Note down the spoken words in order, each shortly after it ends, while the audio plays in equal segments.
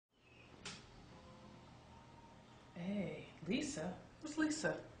Lisa? Who's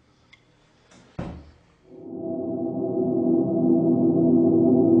Lisa?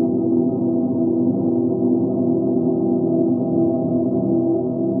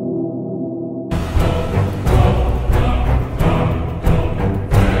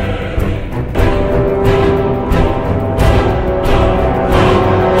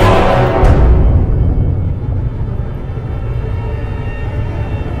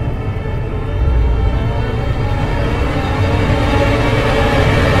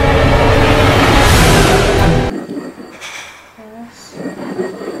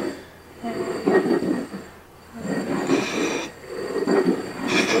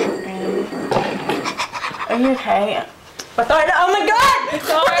 Are you okay? Bethard! Oh my God!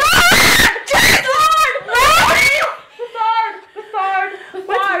 Bethard! Bethard!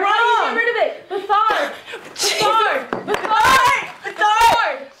 What's wrong? Get rid of it! Bethard! Bethard! Bethard!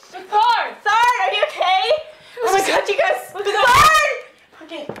 Bethard! Bethard! Are you okay? Oh my God, you guys! Bethard!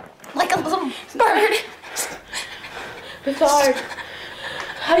 Okay, like a little bird. Bethard!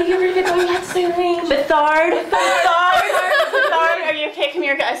 How do you get rid of it? Don't you have to say your name? Bethard! Bethard! Bethard! Are you okay? Come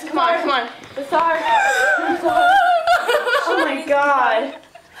here, guys. Come on, come on. Bethard! Bethard! Oh my God!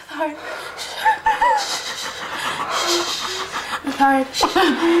 Bethard! Bethard!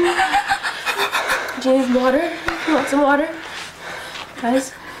 Do you need water? You want some water?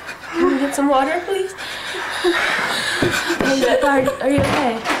 Guys, can we get some water, please? Hey, Bethard, are you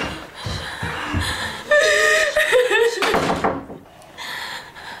okay?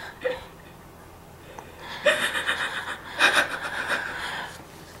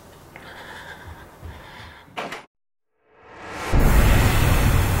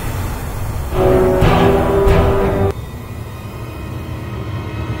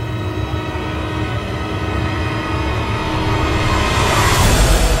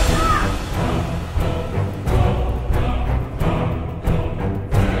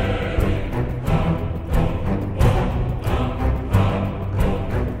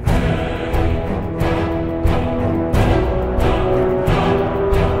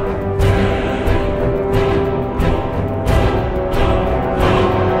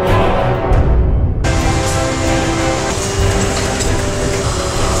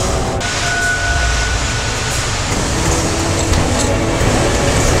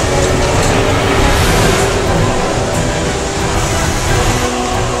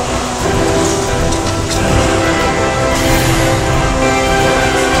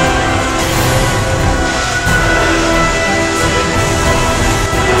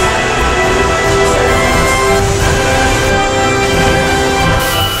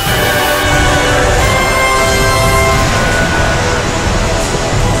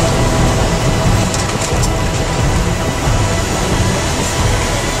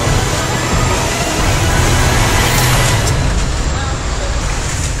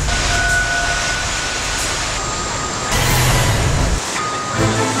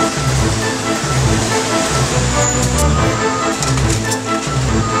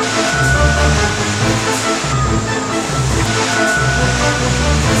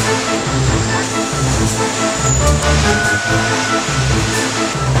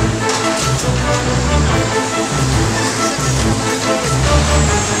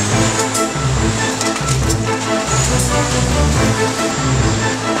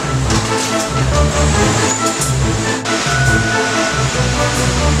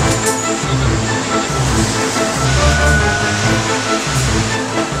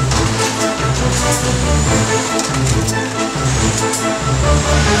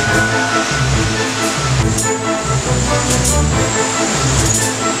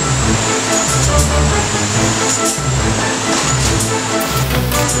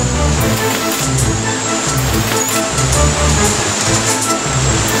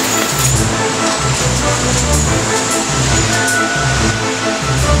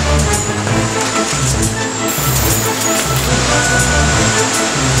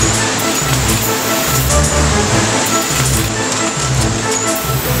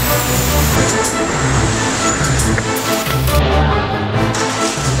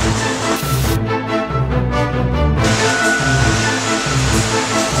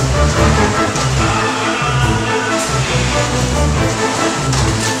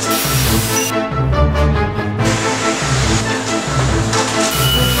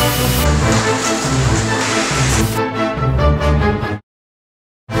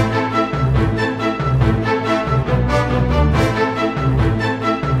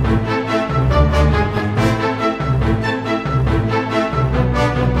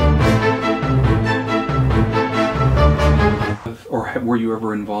 were you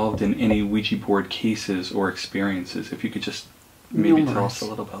ever involved in any Ouija board cases or experiences? If you could just maybe tell us a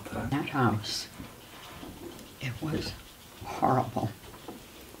little about that. That house, it was horrible.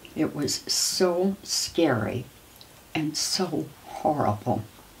 It was so scary and so horrible.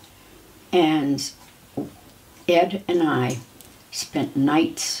 And Ed and I spent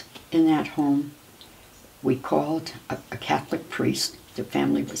nights in that home. We called a Catholic priest. The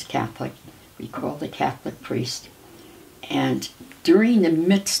family was Catholic. We called a Catholic priest. And during the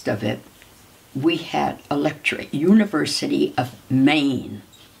midst of it, we had a lecture at University of Maine.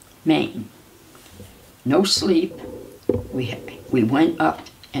 No sleep. We went up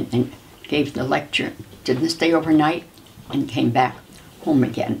and gave the lecture. Didn't stay overnight and came back home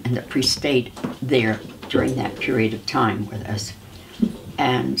again. And the priest stayed there during that period of time with us.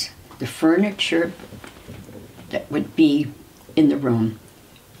 And the furniture that would be in the room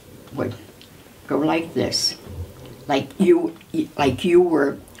would go like this, like you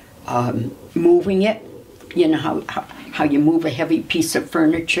were moving it. You know how you move a heavy piece of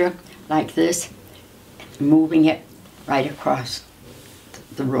furniture like this, moving it right across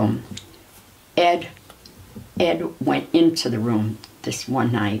the room. Ed went into the room this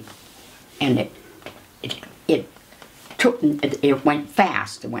one night, and it went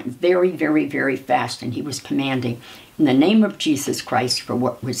fast. It went very, very, very fast, and he was commanding in the name of Jesus Christ for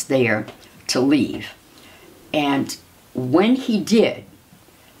what was there to leave. And when he did,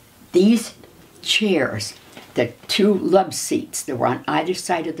 these chairs, the two love seats that were on either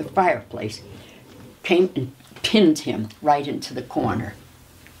side of the fireplace, came and pinned him right into the corner.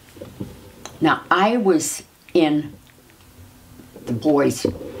 Now, I was in the boys'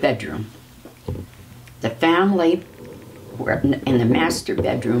 bedroom. The family were in the master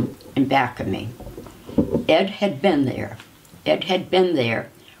bedroom in back of me. Ed had been there. Ed had been there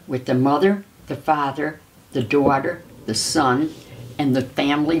with the mother, the father, the daughter, the son, and the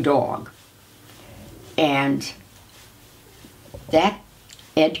family dog. And that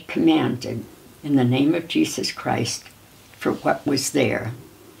Ed commanded in the name of Jesus Christ for what was there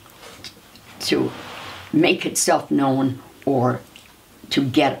to make itself known or to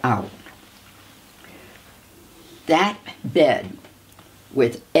get out. That bed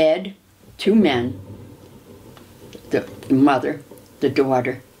with Ed, two men, the mother, the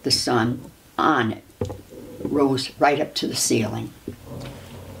daughter, the son, on it, rose right up to the ceiling.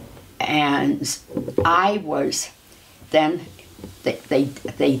 And I was, then they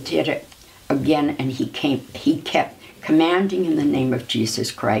did it again, and he kept commanding in the name of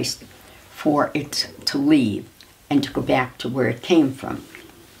Jesus Christ for it to leave and to go back to where it came from.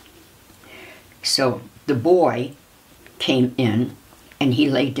 So the boy came in and he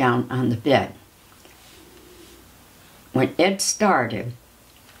lay down on the bed. When Ed started,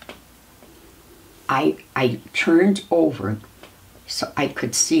 I turned over so I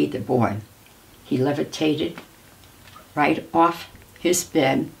could see the boy. He levitated right off his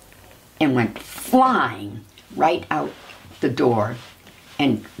bed and went flying right out the door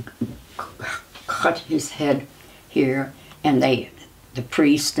and cut his head here. And the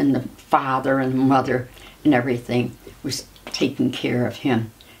priest and the father and the mother and everything was taking care of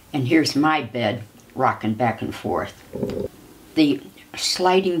him. And here's my bed rocking back and forth. The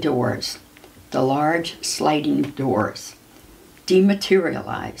sliding doors, the large sliding doors,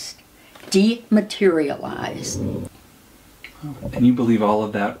 dematerialized. And you believe all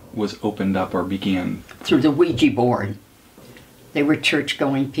of that was opened up or began? Through the Ouija board. They were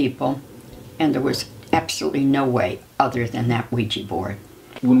church-going people, and there was absolutely no way other than that Ouija board.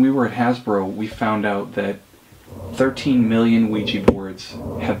 When we were at Hasbro, we found out that 13 million Ouija boards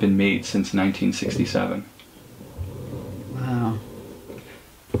have been made since 1967. Wow.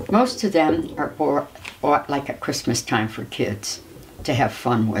 Most of them are bought like at Christmas time for kids to have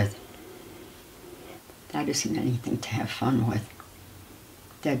fun with. That isn't anything to have fun with.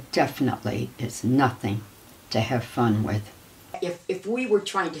 That definitely is nothing to have fun with. If we were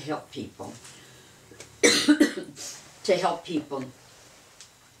trying to help people,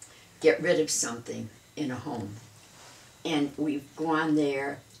 get rid of something in a home, and we've gone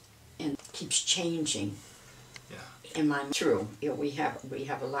there and it keeps changing. Yeah. Am I true? Yeah, we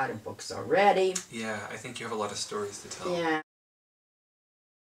have a lot of books already. Yeah, I think you have a lot of stories to tell. Yeah.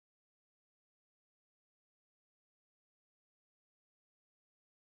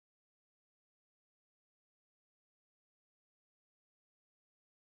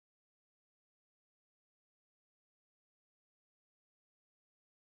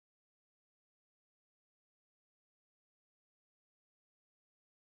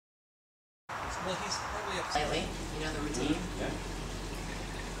 Well, he's probably up. Slightly, you know the routine? Yeah.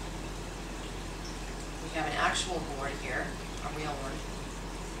 We have an actual board here. Are we all worried?